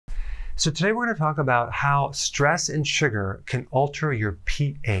So today we're going to talk about how stress and sugar can alter your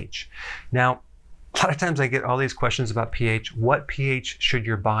pH. Now, a lot of times I get all these questions about pH. What pH should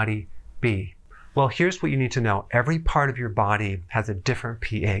your body be? Well, here's what you need to know. Every part of your body has a different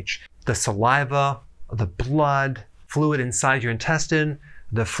pH. The saliva, the blood, fluid inside your intestine,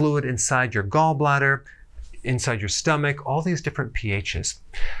 the fluid inside your gallbladder, inside your stomach, all these different pHs.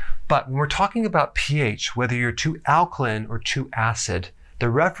 But when we're talking about pH, whether you're too alkaline or too acid, the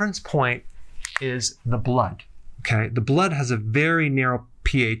reference point is the blood, okay? The blood has a very narrow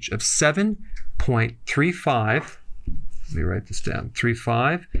pH of 7.35, let me write this down,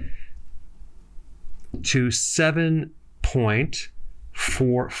 35 to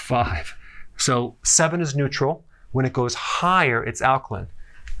 7.45. So 7 is neutral. When it goes higher, it's alkaline.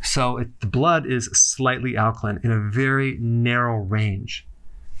 So the blood is slightly alkaline in a very narrow range.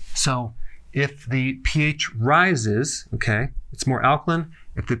 So if the pH rises, okay, it's more alkaline.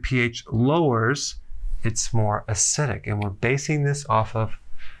 If the pH lowers, it's more acidic. And we're basing this off of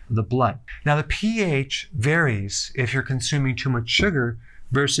the blood. Now the pH varies if you're consuming too much sugar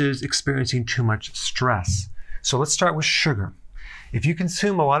versus experiencing too much stress. So let's start with sugar. If you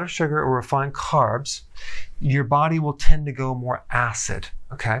consume a lot of sugar or refined carbs, your body will tend to go more acid,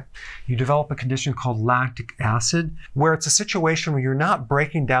 okay? You develop a condition called lactic acid, where it's a situation where you're not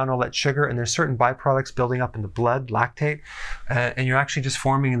breaking down all that sugar and there's certain byproducts building up in the blood, lactate, and you're actually just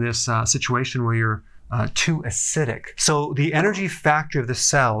forming this situation where you're too acidic. So the energy factory of the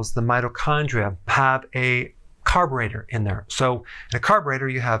cells, the mitochondria, have a carburetor in there. So in a carburetor,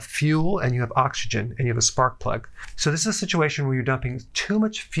 you have fuel and you have oxygen and you have a spark plug. So this is a situation where you're dumping too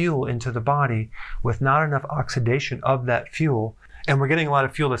much fuel into the body with not enough oxidation of that fuel. And we're getting a lot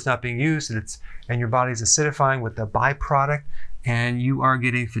of fuel that's not being used, and your body's acidifying with the byproduct, and you are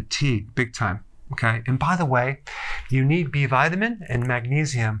getting fatigue big time, okay? And by the way, you need B vitamin and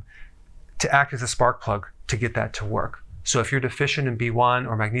magnesium to act as a spark plug to get that to work. So if you're deficient in B1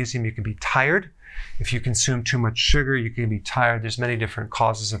 or magnesium, you can be tired. If you consume too much sugar, you can be tired. There's many different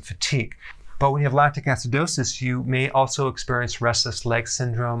causes of fatigue. But when you have lactic acidosis, you may also experience restless leg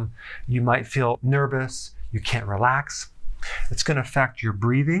syndrome. You might feel nervous. You can't relax. It's going to affect your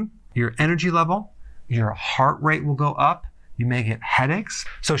breathing, your energy level, your heart rate will go up. You may get headaches.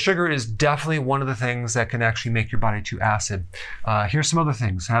 So sugar is definitely one of the things that can actually make your body too acid. Here's some other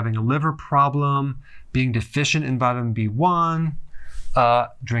things. Having a liver problem, being deficient in vitamin B1,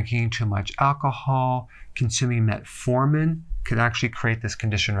 drinking too much alcohol, consuming metformin could actually create this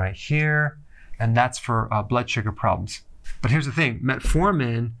condition right here. And that's for blood sugar problems. But here's the thing,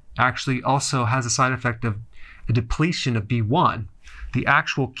 metformin actually also has a side effect of a depletion of B1, the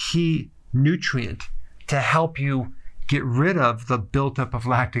actual key nutrient to help you get rid of the buildup of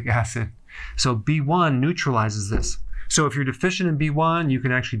lactic acid. So B1 neutralizes this. So if you're deficient in B1, you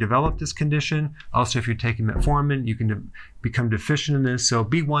can actually develop this condition. Also, if you're taking metformin, you can become deficient in this. So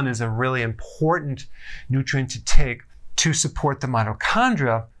B1 is a really important nutrient to take to support the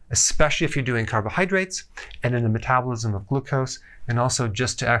mitochondria, especially if you're doing carbohydrates and in the metabolism of glucose, and also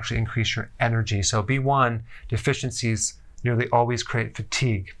just to actually increase your energy. So B1 deficiencies nearly always create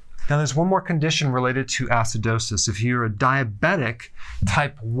fatigue. Now there's one more condition related to acidosis. If you're a diabetic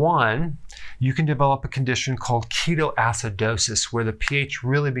type I, you can develop a condition called ketoacidosis, where the pH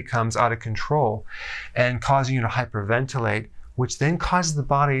really becomes out of control and causing you to hyperventilate, which then causes the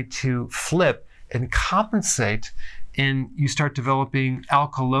body to flip and compensate, and you start developing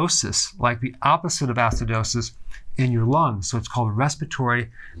alkalosis, like the opposite of acidosis, in your lungs. So it's called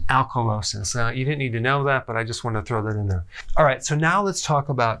respiratory alkalosis. You didn't need to know that, but I just want to throw that in there. All right, so now let's talk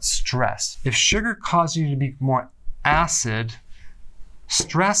about stress. If sugar causes you to be more acid,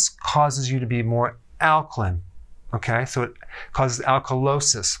 stress causes you to be more alkaline, okay? So it causes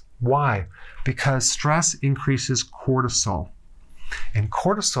alkalosis. Why? Because stress increases cortisol, and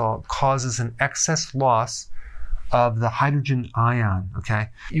cortisol causes an excess loss of the hydrogen ion, okay?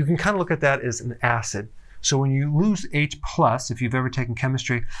 You can kind of look at that as an acid. So when you lose H+, if you've ever taken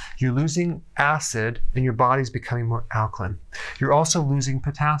chemistry, you're losing acid and your body's becoming more alkaline. You're also losing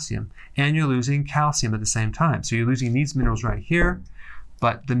potassium and you're losing calcium at the same time. So you're losing these minerals right here,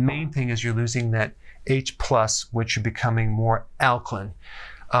 but the main thing is you're losing that H+, which you're becoming more alkaline.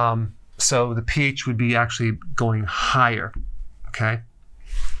 So the pH would be actually going higher, okay?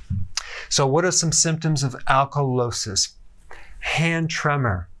 So what are some symptoms of alkalosis? Hand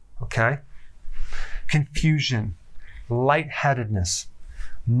tremor, okay? Confusion, lightheadedness,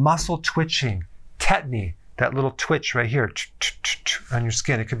 muscle twitching, tetany, that little twitch right here on your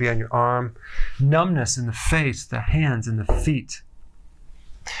skin. It could be on your arm. Numbness in the face, the hands, and the feet.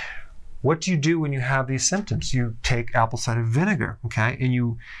 What do you do when you have these symptoms? You take apple cider vinegar, okay? And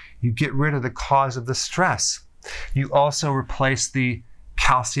you get rid of the cause of the stress. You also replace the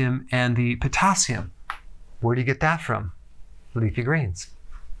calcium and the potassium. Where do you get that from? Leafy greens.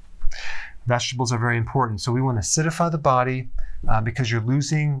 Vegetables are very important. So we want to acidify the body because you're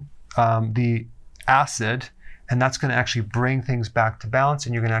losing the acid, and that's going to actually bring things back to balance,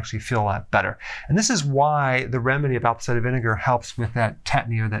 and you're going to actually feel a lot better. And this is why the remedy of apple cider vinegar helps with that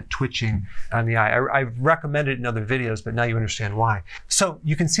tetany or that twitching on the eye. I've recommended it in other videos, but now you understand why. So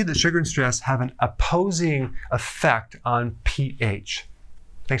you can see that sugar and stress have an opposing effect on pH.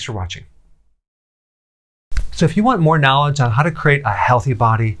 Thanks for watching. So if you want more knowledge on how to create a healthy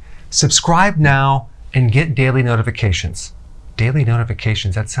body, subscribe now and get daily notifications. Daily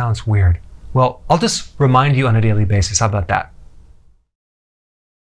notifications, that sounds weird. Well, I'll just remind you on a daily basis. How about that?